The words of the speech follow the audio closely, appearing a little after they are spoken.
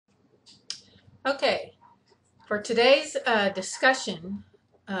Okay, for today's discussion,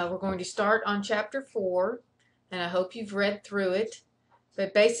 we're going to start on chapter 4, and I hope you've read through it.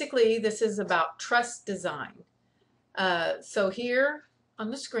 But basically, this is about truss design. So here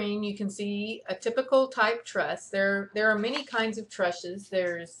on the screen, you can see a typical type truss. There are many kinds of trusses.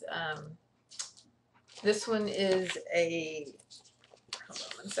 There's this one is a, hold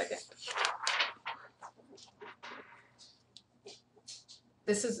on one second.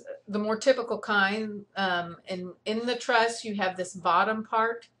 This is the more typical kind. And in the truss, you have this bottom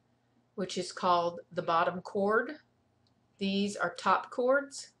part, which is called the bottom chord. These are top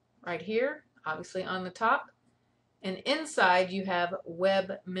chords right here, obviously on the top. And inside you have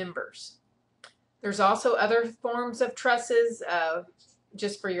web members. There's also other forms of trusses.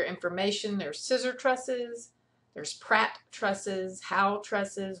 Just for your information, there's scissor trusses, there's Pratt trusses, Howell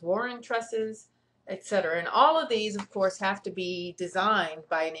trusses, Warren trusses, etc. And all of these, of course, have to be designed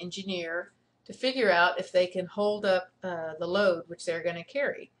by an engineer to figure out if they can hold up the load which they're going to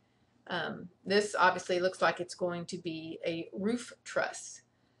carry. This obviously looks like it's going to be a roof truss.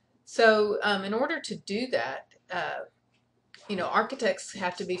 So in order to do that, architects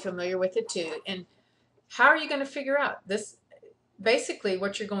have to be familiar with it too. And how are you going to figure out this? Basically,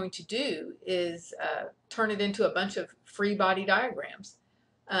 what you're going to do is turn it into a bunch of free body diagrams.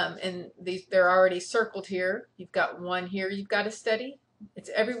 And they're already circled here. You've got one here you've got to study.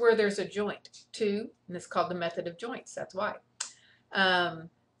 It's everywhere there's a joint. 2, and it's called the method of joints. That's why.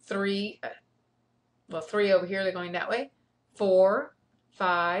 3, 3 over here, they're going that way. 4,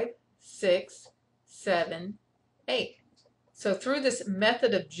 5, 6, 7, 8. So through this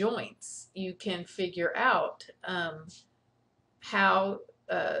method of joints, you can figure out how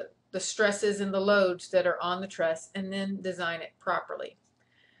the stresses and the loads that are on the truss, and then design it properly.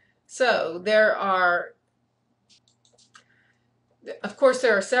 So there are, of course,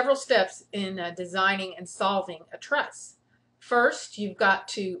 there are several steps in designing and solving a truss. First, you've got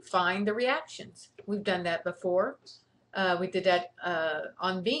to find the reactions. We've done that before. We did that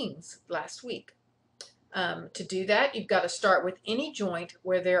on beams last week. To do that, you've got to start with any joint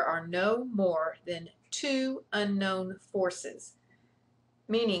where there are no more than 2 unknown forces.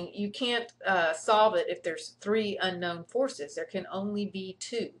 Meaning you can't solve it if there's 3 unknown forces. There can only be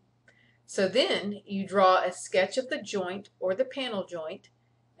 2. So then you draw a sketch of the joint or the panel joint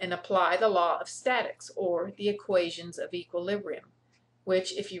and apply the law of statics, or the equations of equilibrium,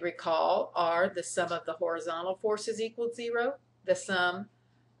 which, if you recall, are the sum of the horizontal forces equals 0, the sum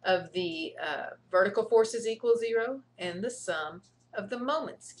of the vertical forces equals 0, and the sum of the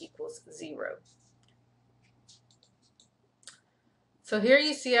moments equals 0. So here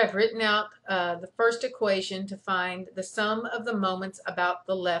you see I've written out the first equation to find the sum of the moments about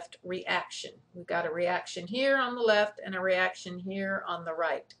the left reaction. We've got a reaction here on the left and a reaction here on the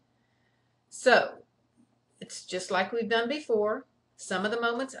right. So it's just like we've done before. Sum of the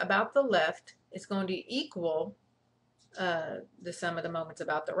moments about the left is going to equal the sum of the moments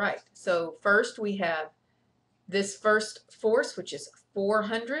about the right. So first we have this first force, which is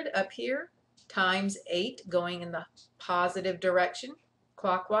 400 up here, times 8 going in the positive direction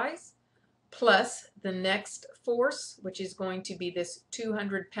clockwise, plus the next force, which is going to be this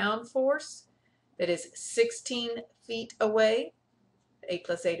 200-pound force that is 16 feet away. 8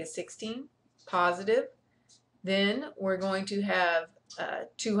 plus 8 is 16, positive. Then we're going to have a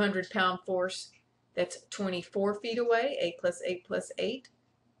 200-pound force that's 24 feet away. 8 plus 8 plus 8,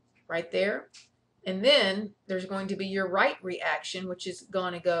 right there. And then there's going to be your right reaction, which is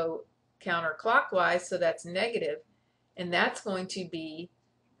going to go counterclockwise, so that's negative, and that's going to be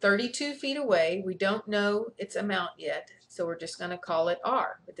 32 feet away. We don't know its amount yet, so we're just going to call it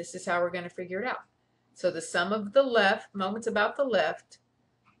R, but this is how we're going to figure it out. So the sum of the left, moments about the left,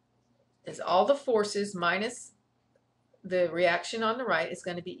 is all the forces minus the reaction on the right is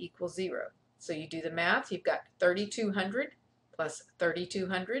going to be equal 0. So you do the math. You've got 3,200 plus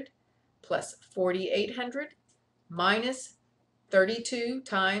 3,200 plus 4,800 minus 32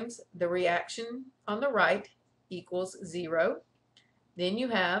 times the reaction on the right equals 0. Then you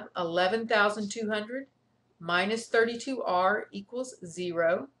have 11,200 minus 32R equals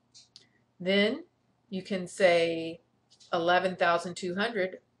 0. Then you can say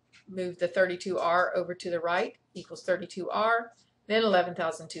 11,200, move the 32R over to the right, equals 32R. Then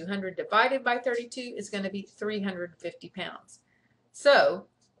 11,200 divided by 32 is going to be 350 pounds. So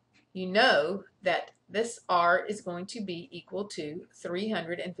you know that this R is going to be equal to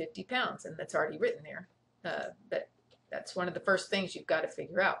 350 pounds, and that's already written there. But that's one of the first things you've got to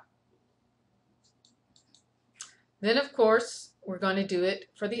figure out. Then, of course, we're going to do it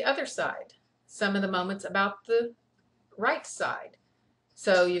for the other side. Sum of the moments about the right side.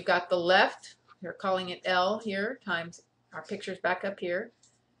 So you've got the left they're calling it L here, times, our picture's back up here,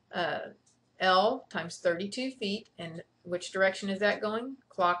 L times 32 feet, and which direction is that going?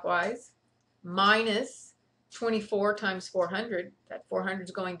 Clockwise, minus 24 times 400, that 400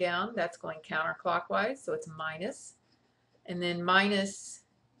 is going down, that's going counterclockwise, so it's minus, and then minus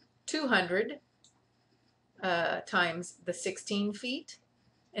 200 times the 16 feet,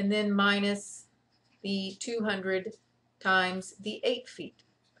 and then minus the 200 times the 8 feet.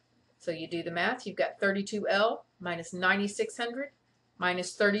 So you do the math, you've got 32L minus 9,600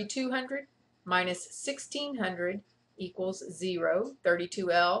 minus 3,200 minus 1,600 equals 0.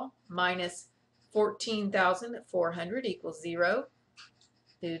 32L minus 14,400 equals 0.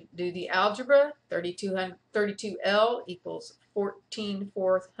 Do the algebra. 32L equals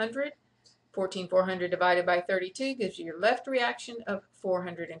 14,400. 14,400 divided by 32 gives you your left reaction of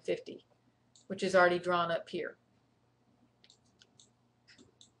 450, which is already drawn up here.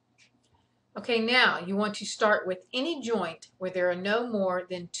 Okay, now you want to start with any joint where there are no more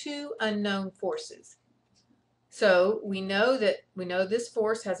than two unknown forces. So we know this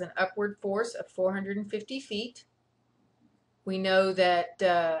force has an upward force of 450 feet. We know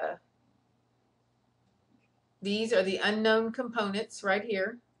that these are the unknown components right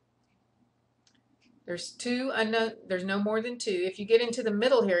here. There's two unknown, there's no more than two. If you get into the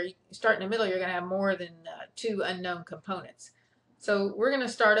middle here, you start in the middle, you're going to have more than two unknown components. So we're going to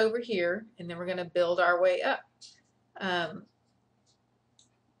start over here, and then we're going to build our way up.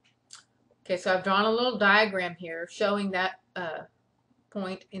 Okay, so I've drawn a little diagram here showing that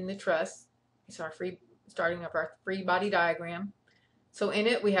point in the truss. It's our starting of our free body diagram. So in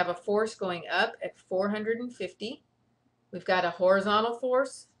it, we have a force going up at 450. We've got a horizontal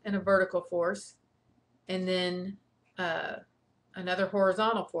force and a vertical force, and then another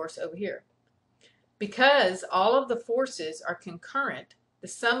horizontal force over here. Because all of the forces are concurrent, the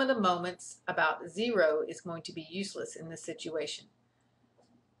sum of the moments about 0 is going to be useless in this situation.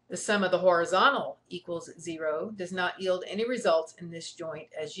 The sum of the horizontal equals 0 does not yield any results in this joint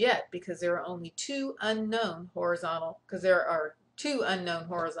as yet, because there are only two unknown horizontal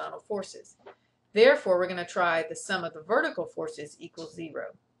forces. Therefore, we're going to try the sum of the vertical forces equals 0.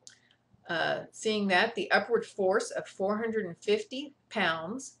 Seeing that the upward force of 450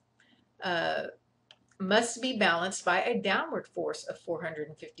 pounds must be balanced by a downward force of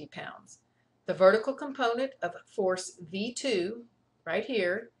 450 pounds. The vertical component of force V2 right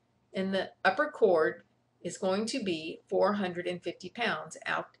here in the upper chord is going to be 450 pounds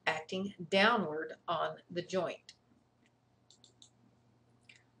acting downward on the joint.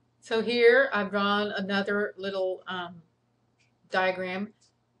 So here I've drawn another little diagram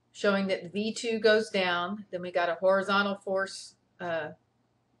showing that V2 goes down, then we got a horizontal force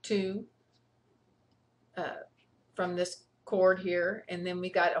 2 from this chord here, and then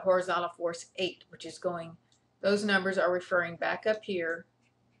we got a horizontal force 8, which is going, those numbers are referring back up here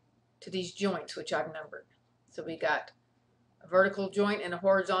to these joints which I've numbered. So we got a vertical joint and a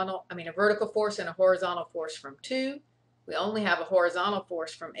vertical force and a horizontal force from 2. We only have a horizontal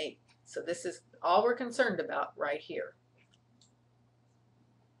force from 8. So this is all we're concerned about right here.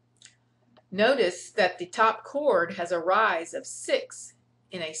 Notice that the top chord has a rise of 6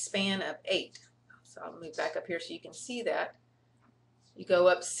 in a span of 8. So I'll move back up here so you can see that. You go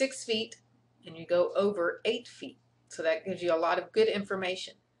up 6 feet and you go over 8 feet. So that gives you a lot of good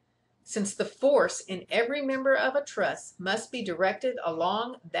information. Since the force in every member of a truss must be directed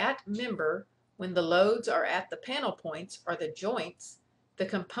along that member when the loads are at the panel points or the joints, the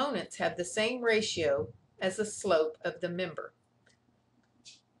components have the same ratio as the slope of the member.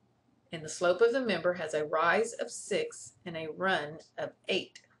 And the slope of the member has a rise of 6 and a run of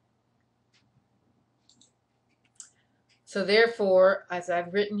 8. So therefore, as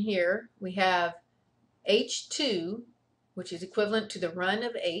I've written here, we have H2, which is equivalent to the run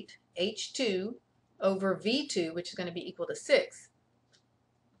of 8, H2 over V2, which is going to be equal to 6.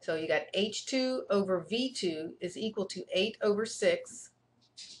 So you got H2 over V2 is equal to 8 over 6.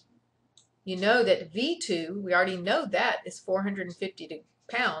 You know that V2, we already know that, is 450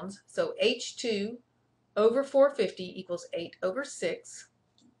 pounds. So H2 over 450 equals 8 over 6.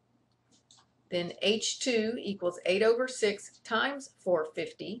 Then H2 equals 8 over 6 times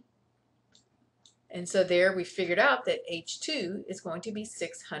 450. And so there we figured out that H2 is going to be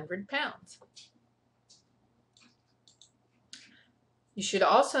 600 pounds. You should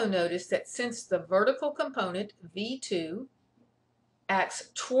also notice that since the vertical component, V2, acts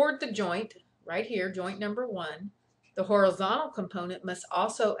toward the joint, right here, joint number 1, the horizontal component must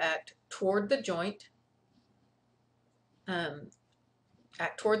also act toward the joint, and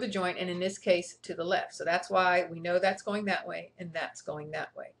in this case to the left. So that's why we know that's going that way and that's going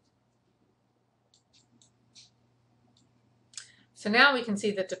that way. So now we can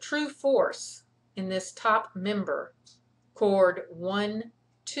see that the true force in this top member, chord 1,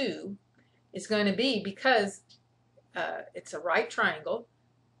 2, is going to be, because it's a right triangle,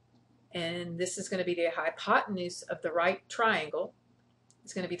 and this is going to be the hypotenuse of the right triangle.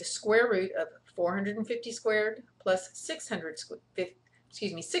 It's going to be the square root of 450 squared plus 600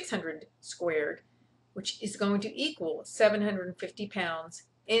 squared, which is going to equal 750 pounds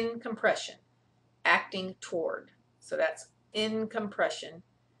in compression, acting toward. So that's in compression,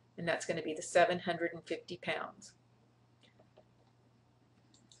 and that's going to be the 750 pounds.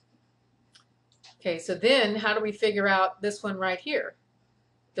 Okay, so then how do we figure out this one right here?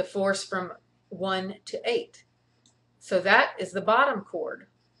 The force from 1 to 8. So that is the bottom chord,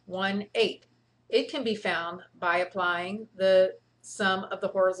 1, 8. It can be found by applying the sum of the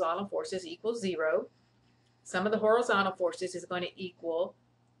horizontal forces equals 0. Sum of the horizontal forces is going to equal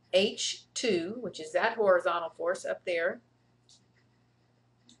H2, which is that horizontal force up there,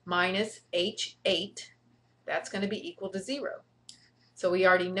 minus H8. That's going to be equal to 0. So we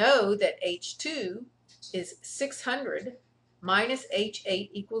already know that H2 is 600 minus H8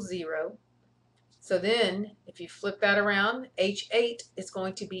 equals 0. So then, if you flip that around, H8 is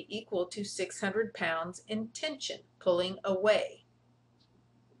going to be equal to 600 pounds in tension, pulling away.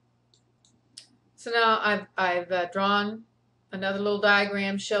 So now I've drawn another little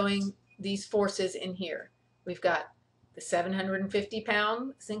diagram showing these forces in here. We've got the 750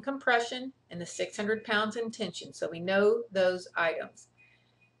 pounds in compression and the 600 pounds in tension. So we know those items.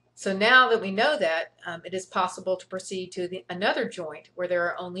 So now that we know that, it is possible to proceed to another joint where there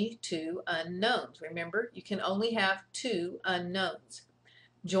are only 2 unknowns. Remember, you can only have 2 unknowns.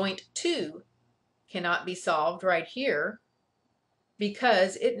 Joint 2 cannot be solved right here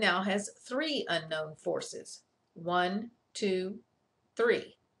because it now has 3 unknown forces. 1, 2,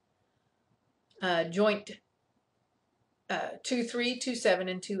 3. Joint 2, 3, 2, 7,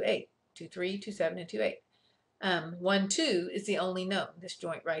 and 2, 8. 2, 3, 2, 7, and 2, 8. 1, 2 is the only known, this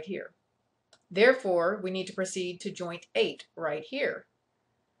joint right here. Therefore, we need to proceed to joint 8 right here.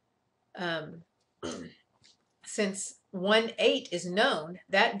 Since 1, 8 is known,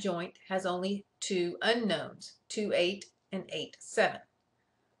 that joint has only 2 unknowns, 2, 8 and 8, 7.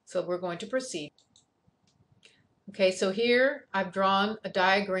 So we're going to proceed. Okay, so here I've drawn a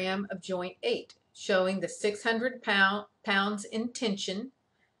diagram of joint 8 showing the 600 pounds in tension.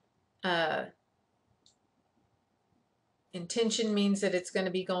 Intention means that it's going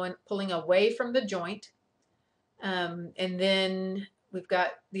to be pulling away from the joint. And then we've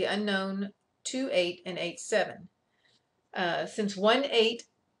got the unknown 2, 8 and 8, 7. Since 1, 8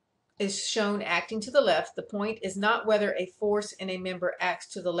 is shown acting to the left, the point is not whether a force in a member acts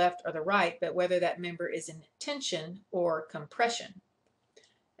to the left or the right, but whether that member is in tension or compression.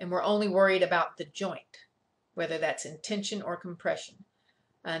 And we're only worried about the joint, whether that's in tension or compression.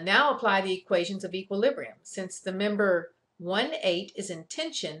 Now apply the equations of equilibrium. Since the member 1, 8 is in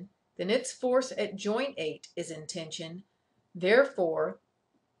tension, then its force at joint 8 is in tension. Therefore,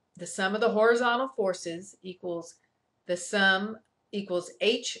 the sum of the horizontal forces equals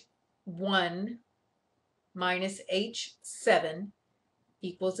H1 minus H7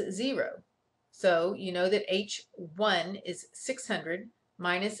 equals 0. So you know that H1 is 600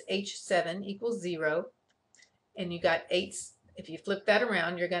 minus H7 equals 0. And you got 8. If you flip that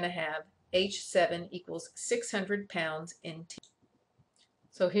around, you're going to have H7 equals 600 pounds in tension.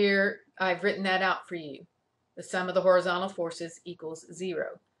 So here I've written that out for you. The sum of the horizontal forces equals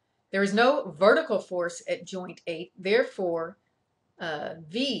 0. There is no vertical force at joint 8. Therefore,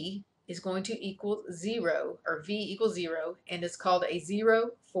 V is going to equal 0, or V equals 0, and is called a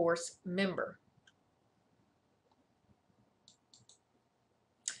zero force member.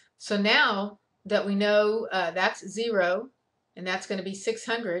 So now that we know that's 0, and that's going to be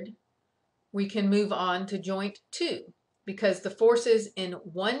 600, we can move on to joint 2, because the forces in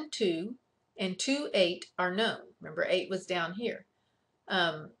 1, 2 and 2, 8 are known. Remember, 8 was down here.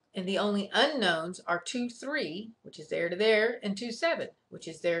 And the only unknowns are 2, 3, which is there to there, and 2, 7, which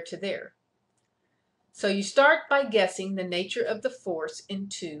is there to there. So you start by guessing the nature of the force in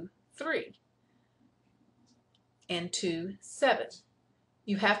 2, 3 and 2, 7.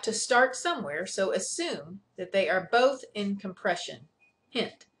 You have to start somewhere, so assume that they are both in compression.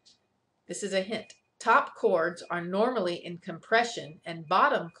 Hint. This is a hint. Top chords are normally in compression and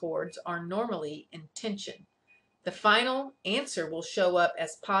bottom chords are normally in tension. The final answer will show up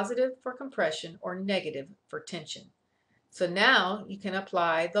as positive for compression or negative for tension. So now you can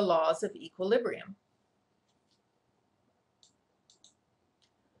apply the laws of equilibrium.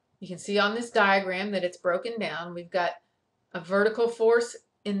 You can see on this diagram that it's broken down. We've got a vertical force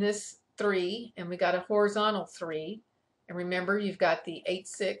in this 3, and we got a horizontal 3, And remember, you've got the 8,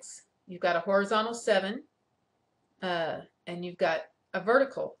 6, you've got a horizontal 7, and you've got a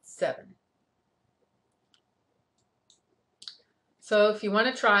vertical 7. So if you want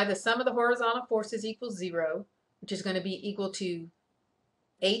to try, the sum of the horizontal forces equals 0, which is going to be equal to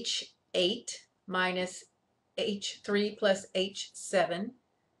H8 minus H3 plus H7.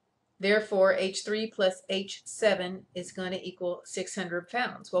 Therefore, H3 plus H7 is going to equal 600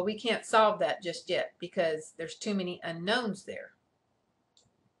 pounds. Well, we can't solve that just yet because there's too many unknowns there.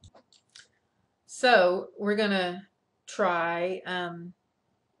 So we're going to try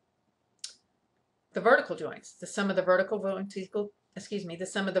the vertical joints. The sum of the vertical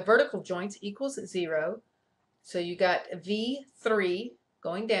joints equals 0. So you got V3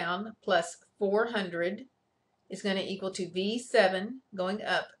 going down plus 400 is going to equal to V7 going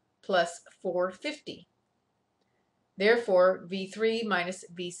up plus 450. Therefore, V3 minus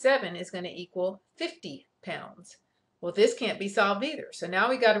V7 is going to equal 50 pounds. Well, this can't be solved either. So now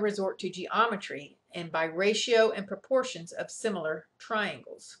we got to resort to geometry and by ratio and proportions of similar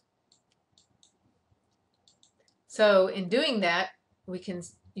triangles. So in doing that, we can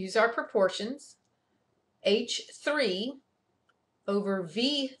use our proportions. H3 over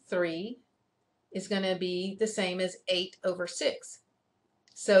V3 is going to be the same as 8 over 6.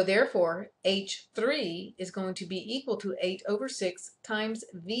 So therefore, H3 is going to be equal to 8 over 6 times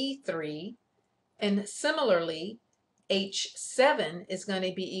V3. And similarly, H7 is going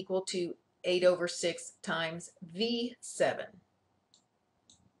to be equal to 8 over 6 times V7.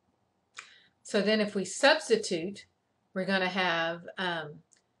 So then if we substitute, we're going to have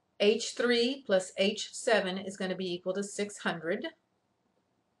H3 plus H7 is going to be equal to 600.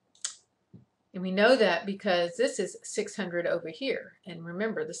 And we know that because this is 600 over here. And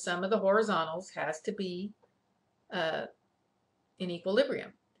remember, the sum of the horizontals has to be in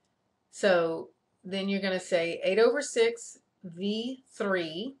equilibrium. So then you're going to say 8 over 6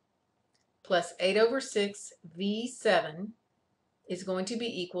 V3 plus 8 over 6 V7 is going to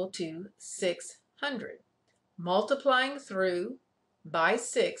be equal to 600. Multiplying through by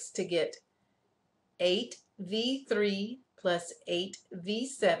 6 to get 8 V3 plus 8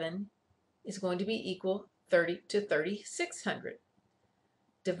 V7 is going to be equal to 3,600.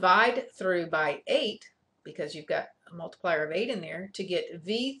 Divide through by 8, because you've got a multiplier of 8 in there, to get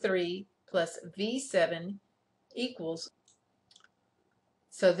V3 plus V7 equals.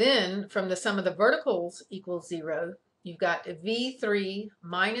 So then, from the sum of the verticals equals 0, you've got V3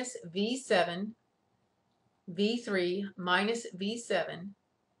 minus V7. V3 minus V7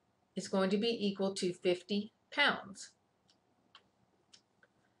 is going to be equal to 50 pounds.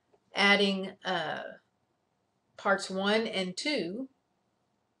 Adding parts 1 and 2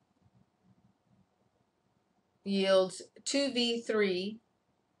 yields 2V3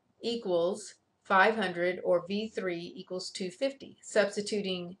 equals 500, or V3 equals 250.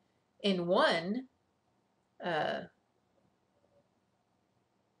 Substituting in 1,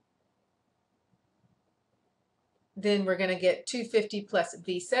 then we're going to get 250 plus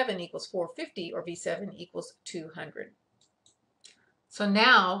V7 equals 450, or V7 equals 200. So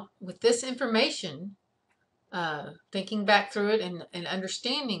now, with this information, thinking back through it and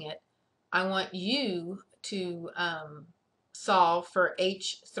understanding it, I want you to solve for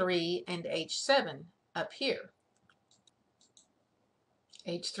H3 and H7 up here.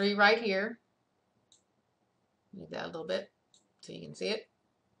 H3 right here. Move that a little bit so you can see it.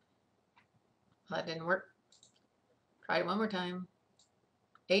 Well, that didn't work. Try it one more time.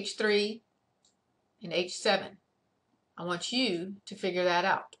 H3 and H7. I want you to figure that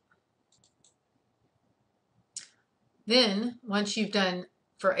out. Then, once you've done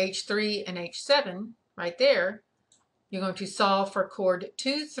for H3 and H7, right there, you're going to solve for chord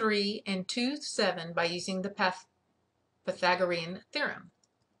 2, 3, and 2, 7 by using the Pythagorean theorem.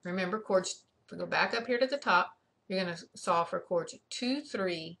 Remember, chords, if we go back up here to the top, you're going to solve for chords 2,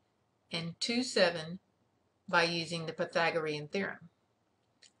 3, and 2, 7 by using the Pythagorean theorem.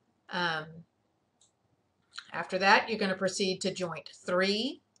 After that, you're going to proceed to joint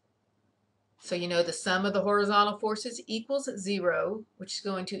 3. So you know the sum of the horizontal forces equals 0, which is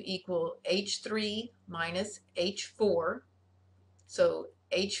going to equal H3 minus H4. So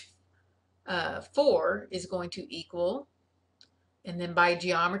H4 is going to equal, and then by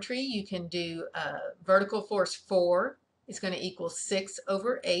geometry you can do vertical force 4 is going to equal 6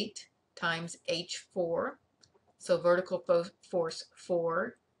 over 8 times H4. So vertical force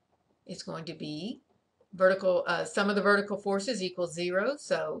 4 is going to be sum of the vertical forces equals 0.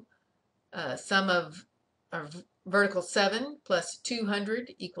 So sum of vertical 7 plus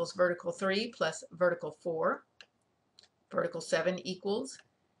 200 equals vertical 3 plus vertical 4. Vertical 7 equals.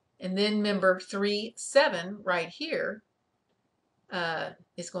 And then remember 3, 7 right here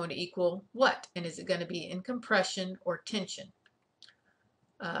is going to equal what? And is it going to be in compression or tension?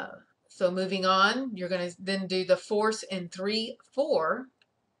 So moving on, you're going to then do the force in 3-4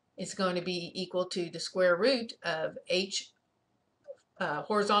 is going to be equal to the square root of H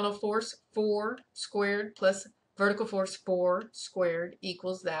horizontal force 4 squared plus vertical force 4 squared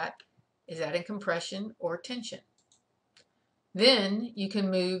equals that. Is that in compression or tension? Then you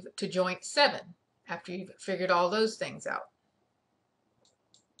can move to joint 7 after you've figured all those things out.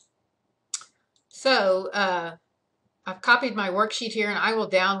 So I've copied my worksheet here, and I will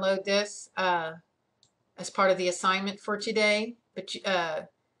download this as part of the assignment for today. But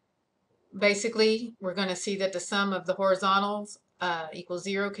basically, we're going to see that the sum of the horizontals equals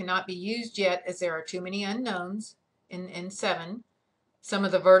 0 cannot be used yet, as there are too many unknowns in 7. Sum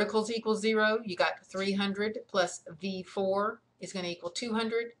of the verticals equals 0. You got 300 plus V4 is going to equal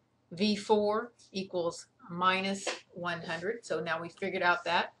 200. V4 equals minus 100. So now we figured out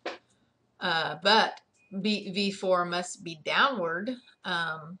that. But V4 must be downward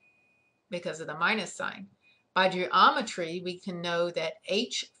because of the minus sign. By geometry, we can know that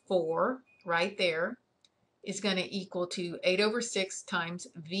H4 right there is going to equal to 8 over 6 times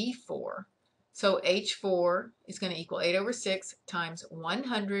V4. So H4 is going to equal 8 over 6 times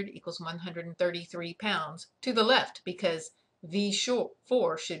 100 equals 133 pounds to the left, because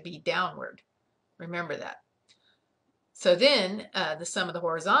V4 should be downward. Remember that. So then the sum of the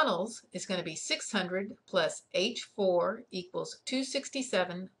horizontals is going to be 600 plus H4 equals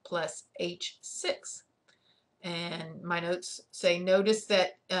 267 plus H6. And my notes say, notice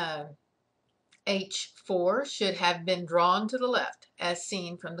that H4 should have been drawn to the left as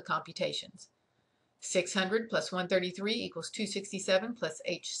seen from the computations. 600 plus 133 equals 267 plus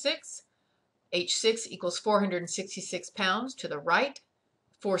H6. H6 equals 466 pounds to the right.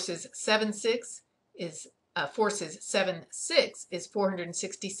 Forces 7.6 is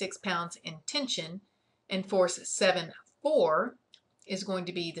 466 pounds in tension, and force 7.4 is going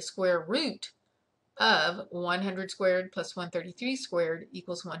to be the square root of 100 squared plus 133 squared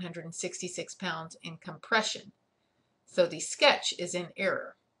equals 166 pounds in compression. So the sketch is in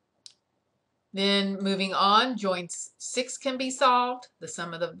error. Then moving on, joint 6 can be solved. The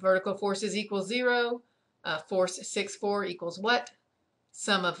sum of the vertical forces equals 0. Force 6.4 equals what?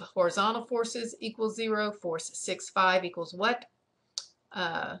 Sum of horizontal forces equals 0. Force 6.5 equals what?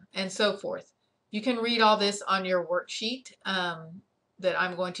 And so forth. You can read all this on your worksheet that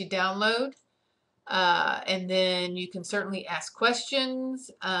I'm going to download. And then you can certainly ask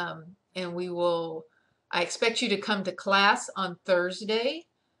questions. And I expect you to come to class on Thursday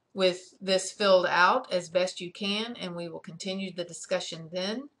with this filled out as best you can, and we will continue the discussion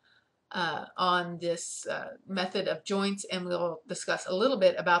then on this method of joints, and we'll discuss a little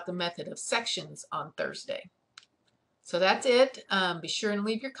bit about the method of sections on Thursday. So that's it. Be sure and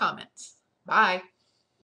leave your comments. Bye.